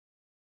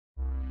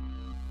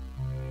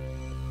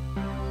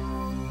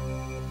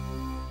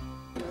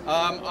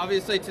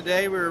Obviously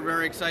today we're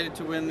very excited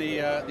to win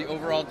the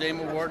overall DAME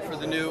award for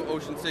the new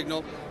Ocean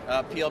Signal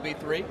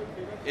PLB3.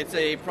 It's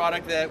a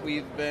product that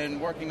we've been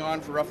working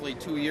on for roughly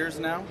 2 years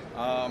now,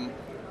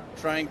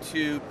 trying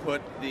to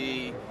put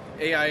the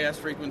AIS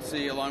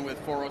frequency along with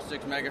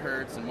 406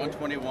 megahertz and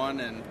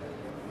 121 and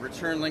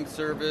return link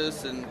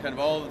service and kind of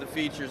all of the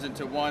features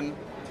into one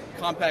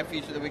compact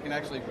feature that we can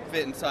actually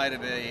fit inside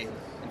of a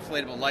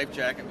inflatable life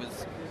jacket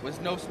was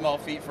no small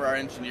feat for our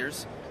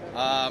engineers.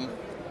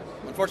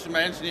 Unfortunately,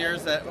 my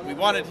engineers that we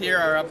wanted here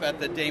are up at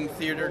the DAME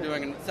Theater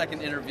doing a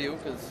second interview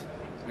because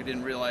we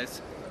didn't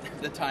realize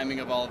the timing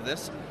of all of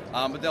this.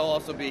 But they'll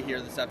also be here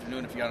this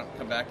afternoon if you want to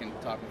come back and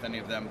talk with any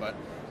of them. But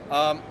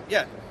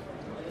yeah,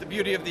 the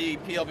beauty of the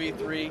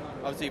PLB3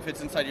 obviously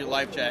fits inside your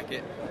life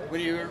jacket.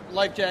 When your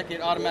life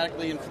jacket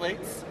automatically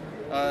inflates,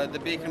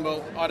 the beacon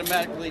will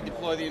automatically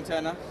deploy the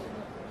antenna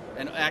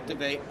and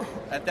activate.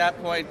 At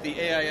that point, the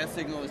AIS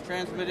signal is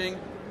transmitting,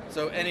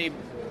 so any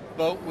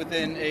boat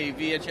within a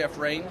VHF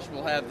range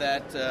will have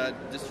that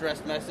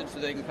distress message so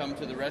they can come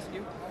to the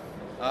rescue.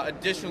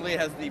 Additionally, it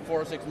has the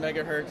 406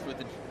 megahertz with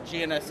the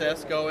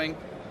GNSS going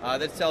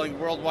that's telling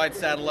worldwide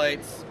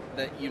satellites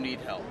that you need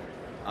help.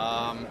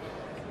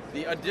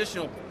 The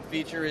additional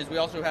feature is we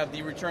also have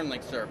the return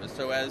link service.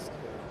 So as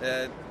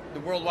the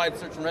worldwide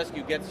search and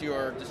rescue gets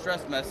your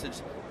distress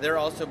message, they're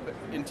also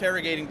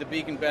interrogating the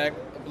beacon back.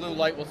 A blue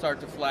light will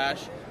start to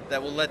flash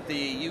that will let the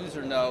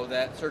user know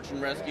that search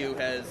and rescue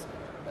has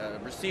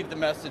received the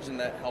message and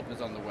that help is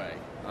on the way.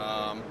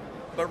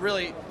 But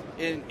really,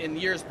 in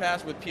years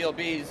past with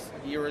PLBs,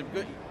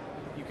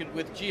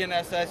 with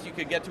GNSS you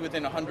could get to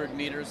within 100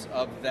 meters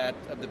of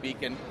the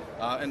beacon,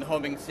 and the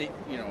homing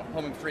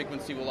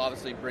frequency will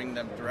obviously bring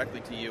them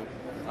directly to you.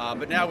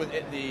 But now with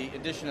the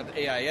addition of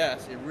the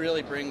AIS, it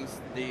really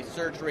brings the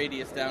search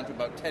radius down to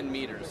about 10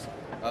 meters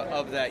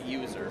of that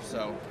user.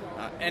 So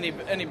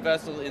any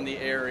vessel in the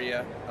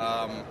area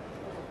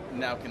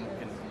now can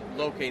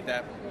locate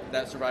that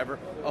survivor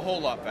a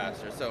whole lot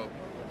faster. So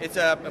it's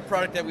a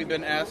product that we've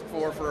been asked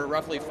for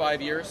roughly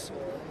 5 years.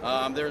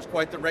 There's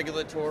quite the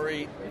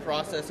regulatory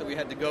process that we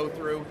had to go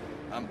through.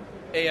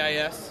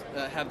 AIS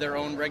have their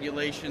own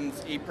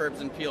regulations,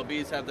 EPIRBs and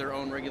PLBs have their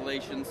own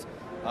regulations.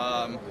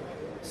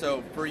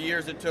 So for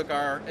years it took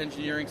our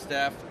engineering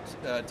staff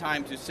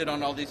time to sit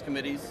on all these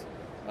committees,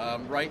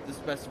 write the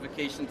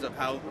specifications of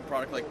how a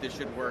product like this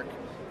should work.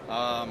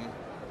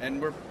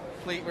 And we're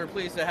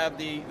pleased to have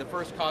the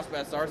first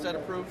Cospas-Sarsat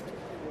approved,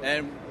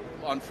 and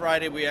on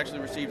Friday we actually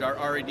received our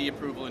RAD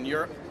approval in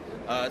Europe.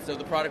 So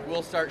the product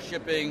will start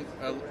shipping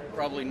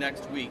probably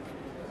next week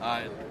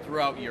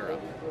throughout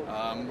Europe.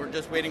 We're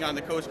just waiting on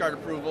the Coast Guard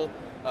approval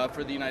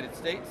for the United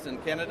States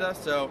and Canada,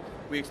 so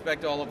we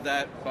expect all of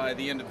that by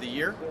the end of the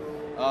year.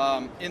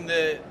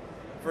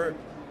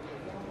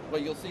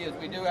 What you'll see is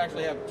we do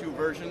actually have two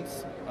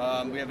versions.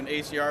 We have an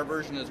ACR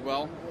version as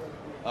well.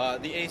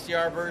 The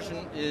ACR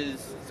version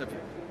is, so if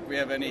we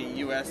have any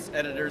US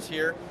editors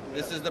here,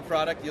 this is the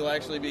product you'll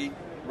actually be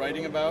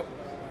writing about.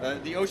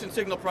 The Ocean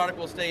Signal product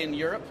will stay in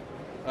Europe,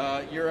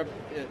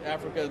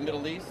 Africa, the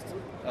Middle East.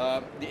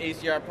 The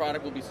ACR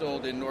product will be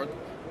sold in North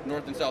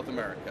and South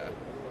America.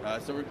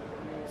 So we're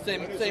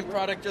same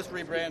product, just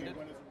rebranded.